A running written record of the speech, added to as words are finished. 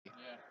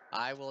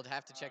I will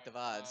have to check the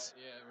VODs.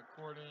 Yeah,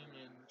 recording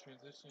and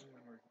transition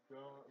when we're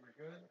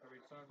good? Are we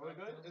starting? Are we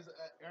good? Is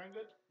Aaron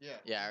good? Yeah.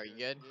 Yeah, are you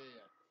good?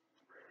 Yeah.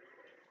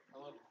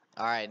 Hello.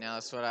 Alright, now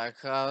it's what I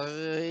call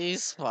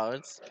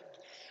eSports.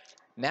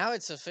 Now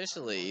it's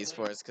officially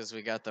eSports because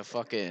we got the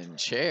fucking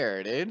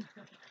chair, dude.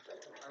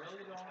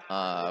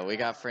 We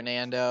got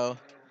Fernando,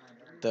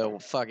 the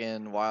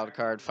fucking wild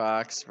card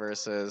Fox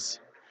versus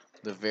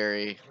the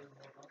very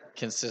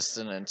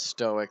consistent and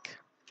stoic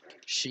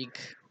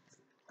Sheik.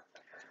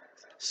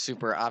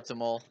 Super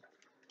optimal.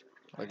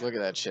 Like, look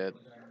at that shit.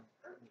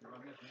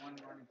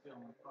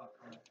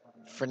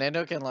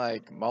 Fernando can,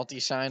 like,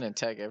 multi-shine and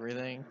tech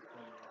everything.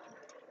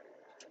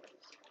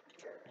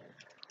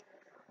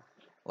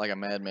 Like a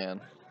madman.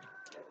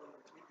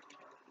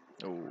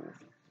 Ooh.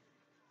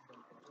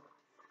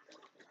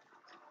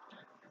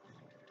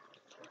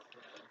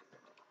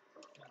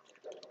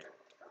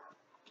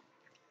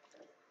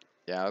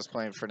 Yeah, I was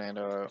playing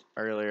Fernando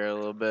earlier a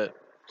little bit.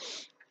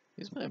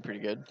 He's playing pretty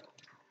good.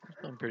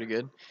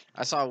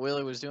 I saw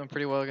Willie was doing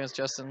pretty well against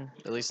Justin,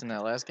 at least in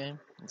that last game.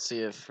 Let's see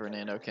if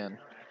Fernando can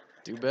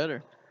do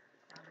better.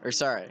 Or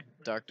sorry,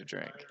 Dr.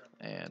 Drink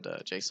and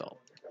JSalt.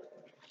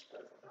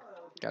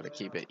 Got to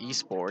keep it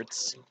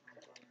eSports.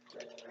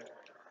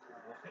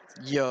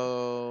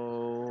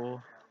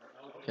 Yo.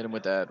 Hit him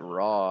with that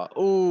raw.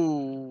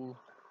 Ooh.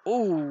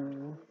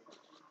 Ooh.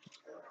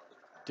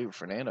 Dude,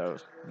 Fernando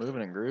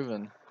moving and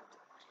grooving.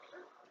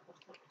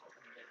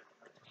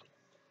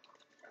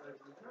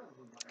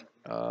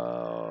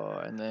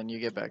 And then you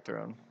get back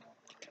thrown.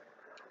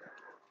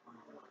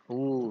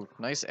 Ooh,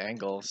 nice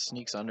angle.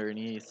 Sneaks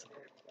underneath.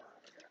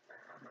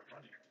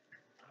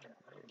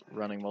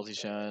 Running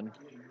multi-shine.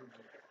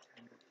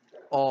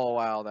 Oh,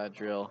 wow, that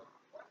drill.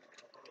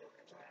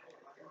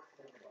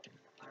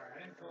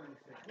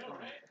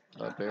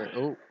 Up there.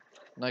 Oh,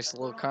 nice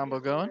little combo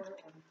going.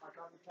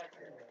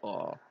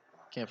 Oh,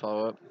 can't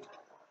follow up.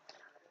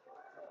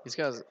 He's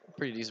got a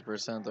pretty decent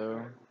percent,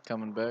 though,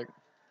 coming back.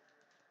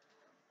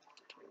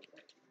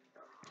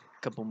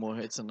 Couple more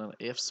hits and an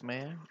F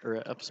smash, or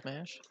an up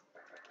smash.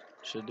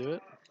 Should do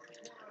it.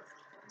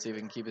 See if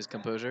he can keep his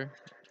composure.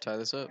 Tie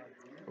this up.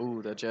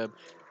 Ooh, that jab.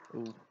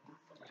 Ooh,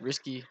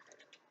 risky.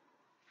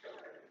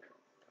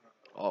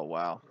 Oh,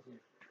 wow.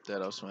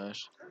 That up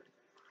smash.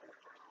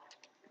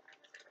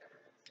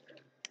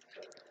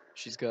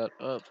 She's got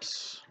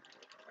ups.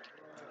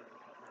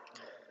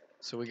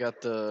 So we got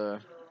the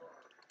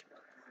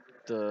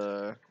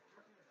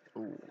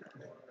ooh,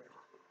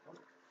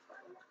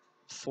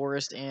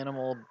 forest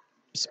animal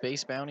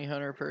space bounty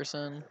hunter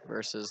person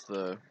versus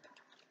the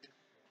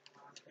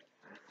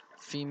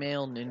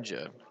female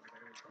ninja.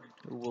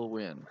 Who will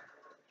win?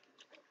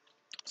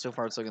 So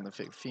far, it's looking the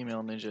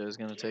female ninja is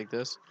going to take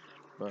this,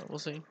 but we'll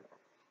see.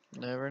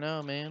 Never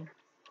know, man.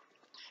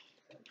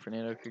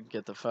 Fernando could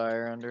get the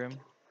fire under him.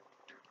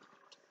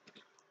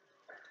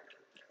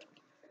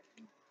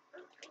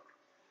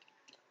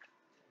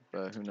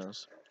 But who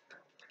knows?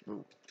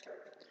 Ooh.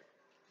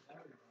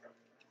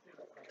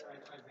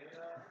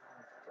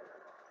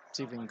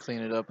 See if we can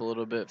clean it up a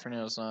little bit.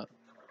 Fernando's not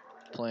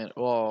playing.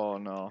 Oh,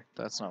 no.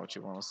 That's not what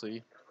you want to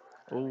see.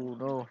 Oh,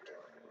 no.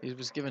 He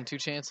was given 2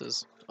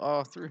 chances.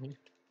 Oh, 3.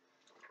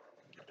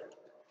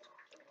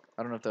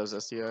 I don't know if that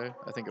was STI.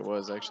 I think it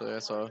was, actually. I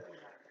saw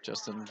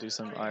Justin do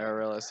some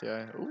IRL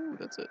STI. Ooh,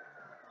 that's it.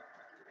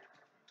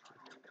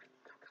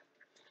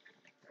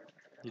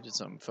 He did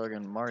some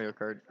fucking Mario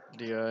Kart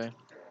DI.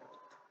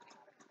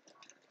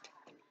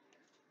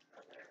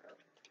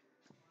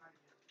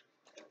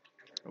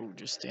 Ooh,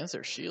 just stands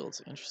there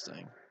shields.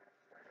 Interesting.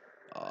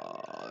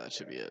 Oh, that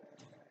should be it.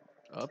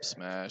 Up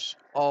smash.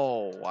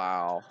 Oh,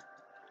 wow.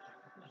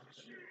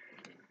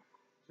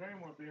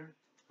 More beer.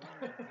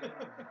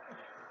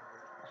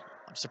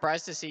 I'm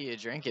surprised to see you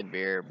drinking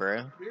beer,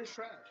 bro. Beer's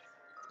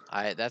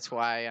trash. That's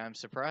why I'm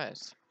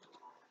surprised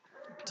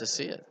to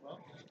see it.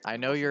 I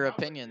know your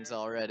opinions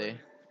already.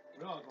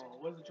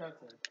 What does the chat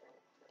say?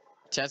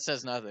 Chat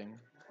says nothing.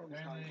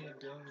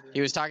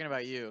 He was talking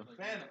about you.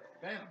 Ban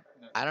him.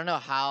 I don't know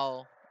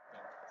how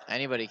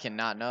anybody can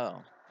not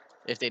know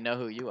if they know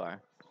who you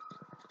are.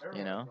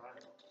 You know?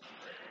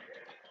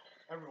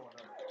 Everyone.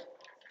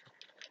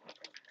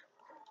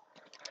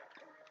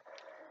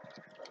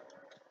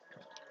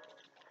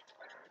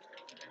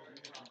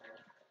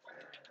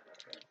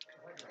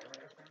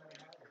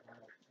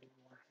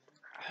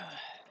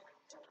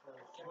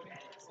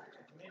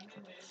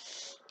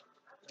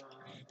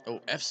 Oh,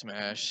 F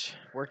smash.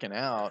 Working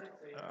out.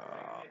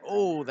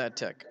 Oh, that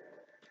tech.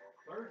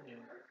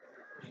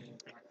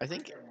 I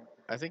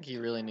think he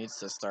really needs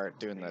to start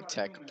doing the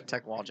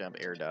tech wall jump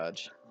air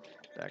dodge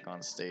back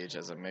on stage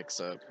as a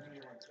mix-up.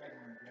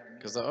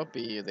 Because the up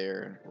B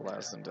there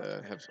allows them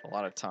to have a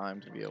lot of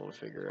time to be able to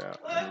figure out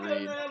and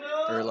read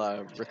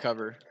or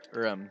recover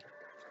or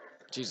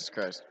Jesus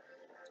Christ,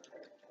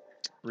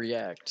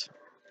 react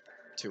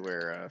to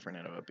where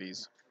Fernando up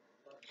B's.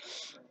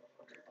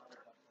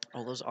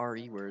 Oh, those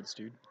RE words,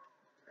 dude.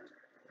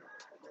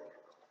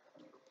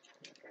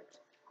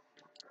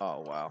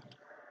 Oh wow.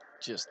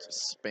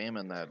 just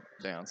spamming that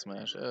down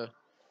smash.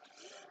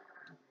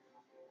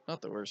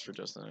 Not the worst for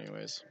Justin,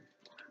 anyways.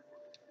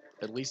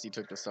 At least he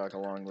took the stock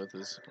along with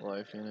his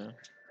life, you know.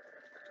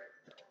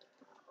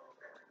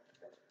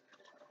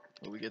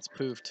 Ooh, he gets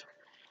poofed.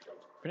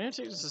 Fernando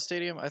takes the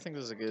stadium. I think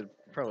this is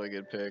probably a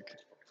good pick,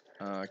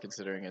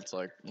 considering it's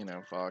like, you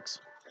know, Fox.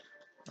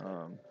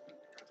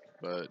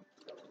 But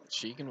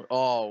she can.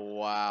 Oh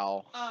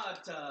wow!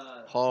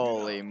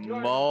 Holy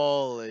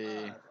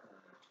moly!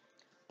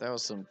 That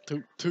was some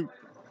toot.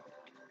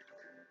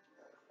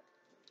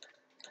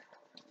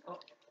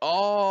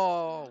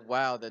 Oh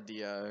wow! The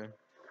DI.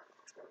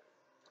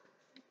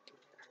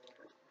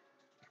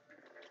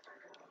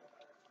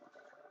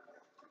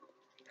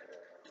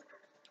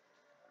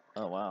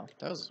 Oh wow,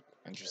 that was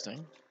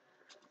interesting.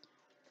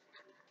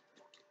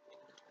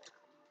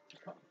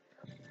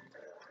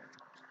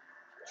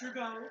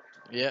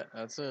 Yeah,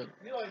 that's it.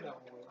 You like that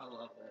one? I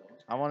love that one.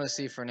 I want to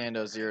see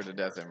Fernando 0 to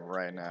death him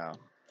right now.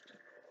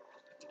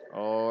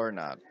 Or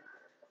not.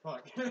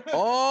 Fuck.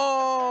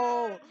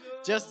 Oh!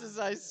 Just as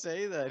I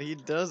say that, he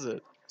does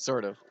it.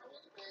 Sort of.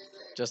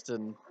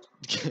 Justin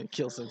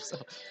kills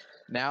himself.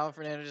 Now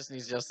Fernando just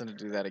needs Justin to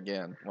do that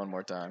again. One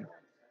more time.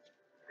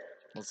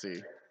 We'll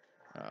see.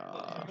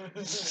 Fuck,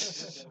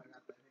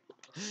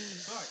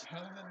 how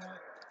did that not?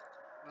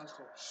 That's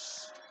cool.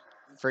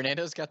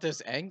 Fernando's got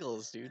those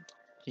angles, dude.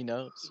 He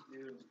knows.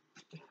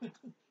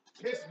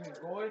 Kiss me,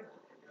 boy.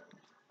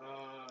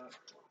 I'm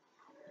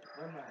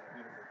not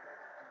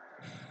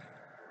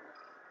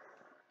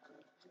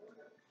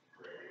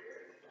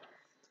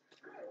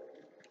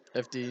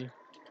beautiful. FD.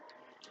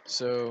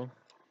 So,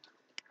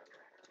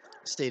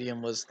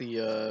 Stadium was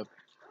the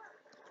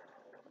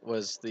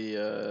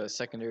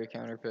secondary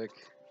counter pick.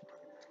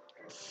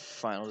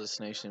 Final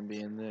Destination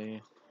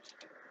being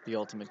the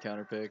ultimate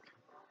counter pick.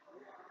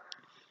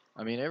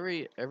 I mean,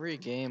 every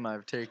game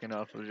I've taken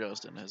off of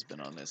Justin has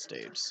been on this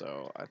stage,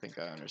 so I think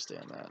I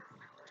understand that.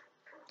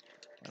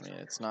 I mean,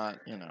 it's not,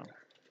 you know,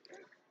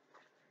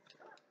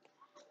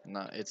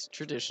 it's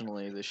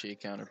traditionally the Sheik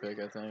counter pick,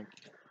 I think.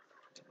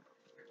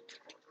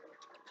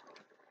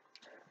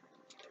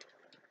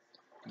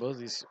 Both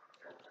these,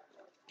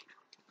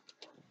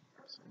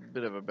 it's a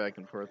bit of a back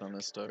and forth on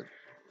this start.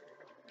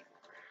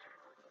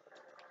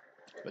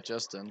 But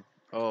Justin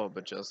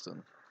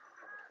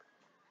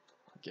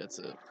gets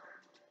it.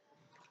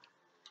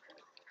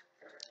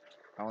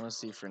 I want to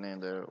see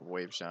Fernando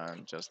wave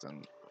shine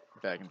Justin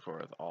back and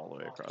forth all the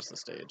way across the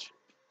stage.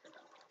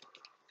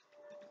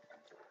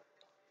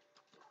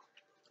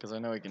 Because I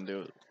know he can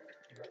do it.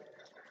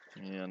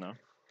 You know.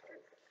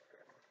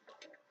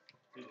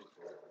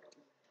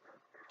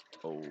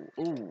 Oh,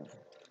 ooh.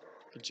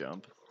 Good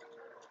jump.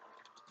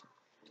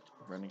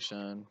 Running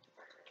shine.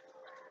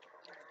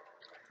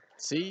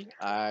 See?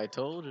 I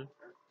told you.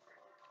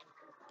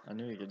 I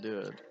knew he could do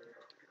it.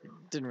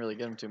 Didn't really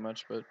get him too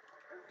much, but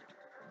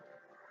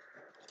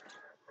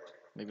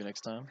maybe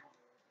next time.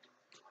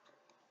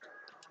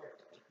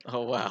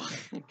 Oh, wow.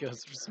 He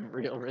goes for some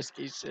real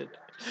risky shit.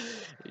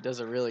 He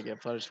doesn't really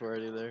get punished for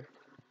it either.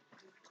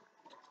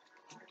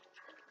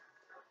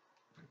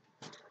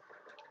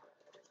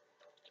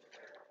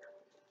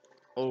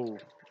 Oh,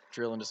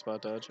 drill into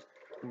spot dodge.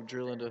 Ooh,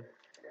 drill into...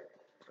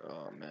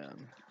 Oh,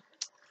 man.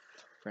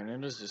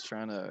 Fernando's just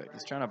trying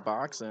to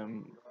box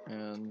him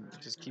and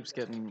just keeps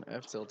getting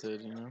F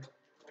tilted, you know?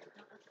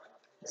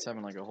 He's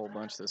having like a whole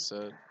bunch this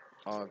set.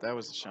 Oh, that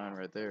was a shine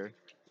right there.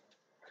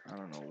 I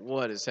don't know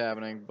what is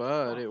happening,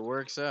 but it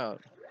works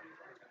out.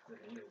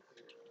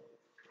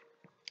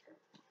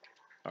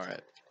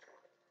 Alright.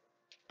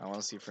 I want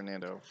to see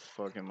Fernando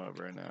fuck him up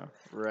right now.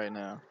 Right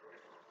now.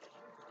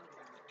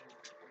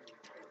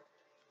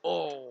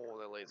 Oh,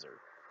 that laser.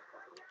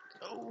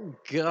 Oh,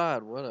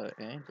 God, what an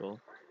ankle.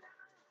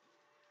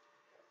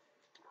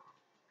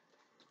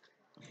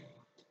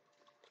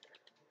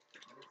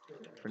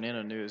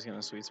 Fernando knew he was going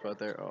to sweet spot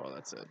there. Oh,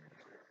 that's it.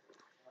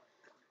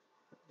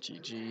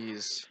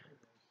 GG's.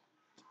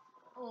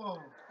 Oh.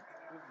 Is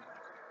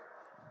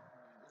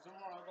there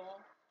more alcohol?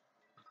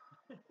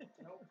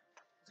 Nope.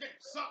 This game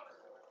sucks.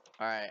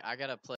 Alright, I got to play.